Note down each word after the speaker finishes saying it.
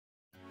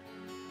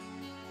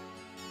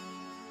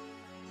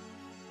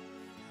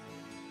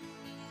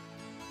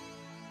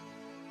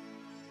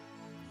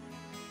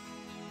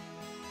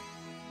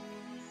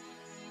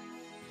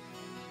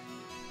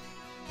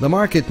The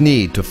market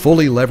need to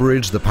fully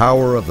leverage the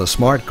power of the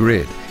smart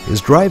grid is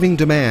driving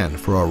demand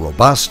for a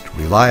robust,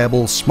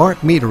 reliable, smart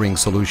metering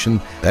solution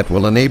that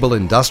will enable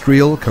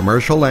industrial,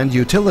 commercial, and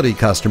utility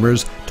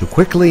customers to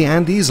quickly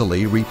and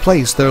easily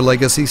replace their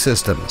legacy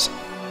systems.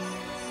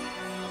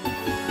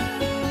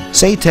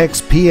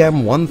 Satec's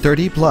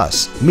Pm130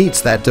 Plus meets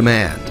that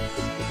demand.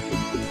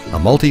 A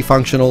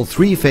multifunctional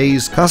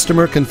three-phase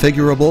customer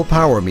configurable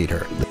power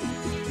meter.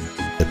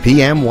 The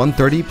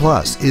Pm130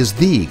 Plus is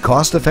the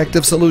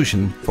cost-effective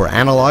solution for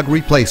analog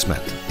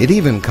replacement. It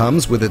even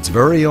comes with its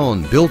very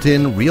own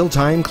built-in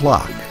real-time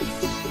clock.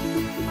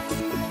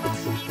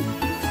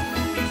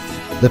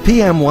 The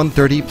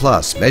Pm130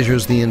 Plus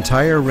measures the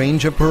entire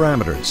range of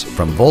parameters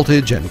from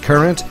voltage and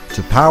current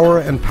to power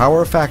and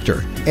power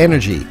factor,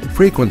 energy,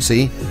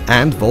 frequency,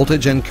 and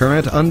voltage and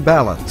current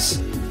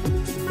unbalance.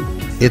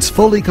 It's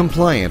fully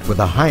compliant with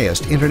the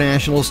highest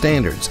international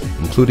standards,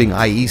 including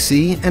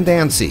IEC and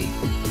ANSI.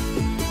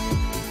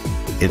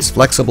 Its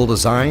flexible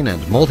design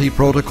and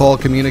multi-protocol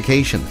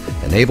communication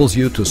enables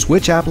you to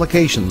switch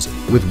applications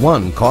with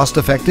one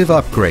cost-effective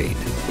upgrade.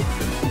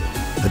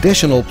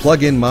 Additional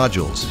plug-in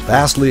modules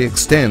vastly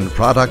extend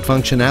product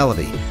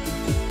functionality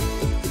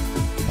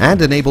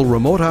and enable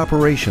remote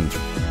operation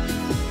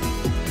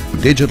through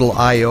digital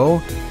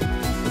I/O,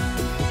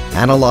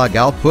 analog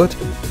output,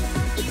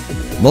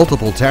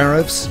 multiple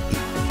tariffs,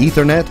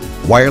 Ethernet,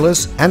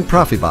 wireless, and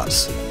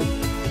Profibus.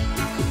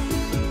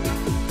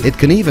 It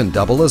can even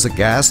double as a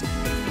gas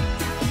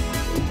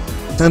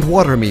and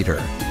water meter.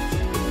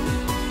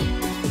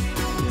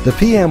 The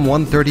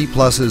Pm130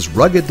 Plus's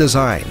rugged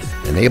design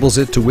enables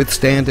it to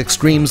withstand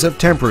extremes of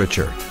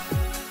temperature.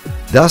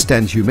 Dust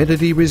and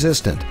humidity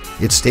resistant,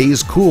 it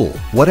stays cool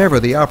whatever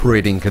the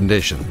operating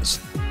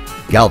conditions.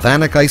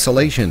 Galvanic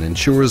isolation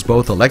ensures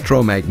both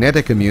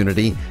electromagnetic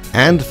immunity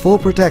and full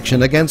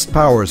protection against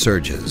power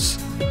surges.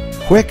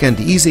 Quick and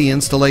easy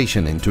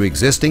installation into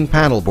existing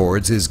panel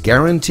boards is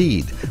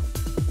guaranteed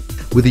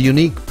with a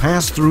unique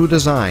pass-through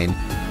design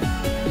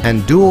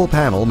and dual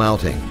panel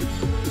mounting.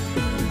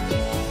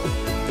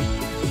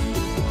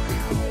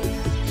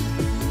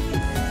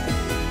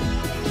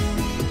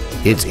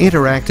 Its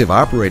interactive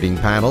operating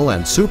panel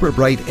and super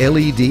bright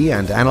LED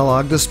and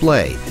analog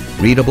display,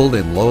 readable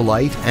in low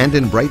light and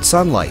in bright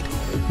sunlight,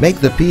 make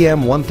the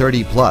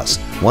Pm130 Plus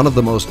one of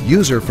the most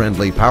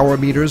user-friendly power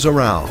meters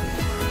around.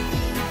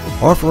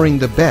 Offering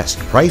the best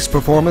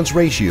price-performance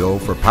ratio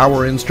for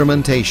power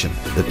instrumentation,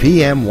 the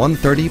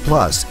Pm130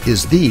 Plus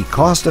is the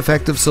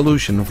cost-effective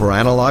solution for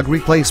analog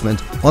replacement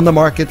on the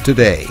market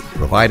today,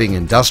 providing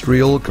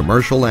industrial,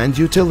 commercial, and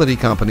utility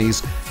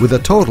companies with a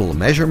total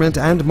measurement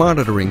and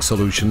monitoring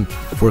solution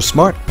for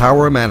smart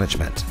power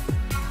management.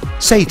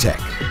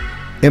 Satec,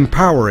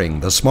 empowering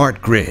the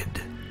smart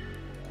grid.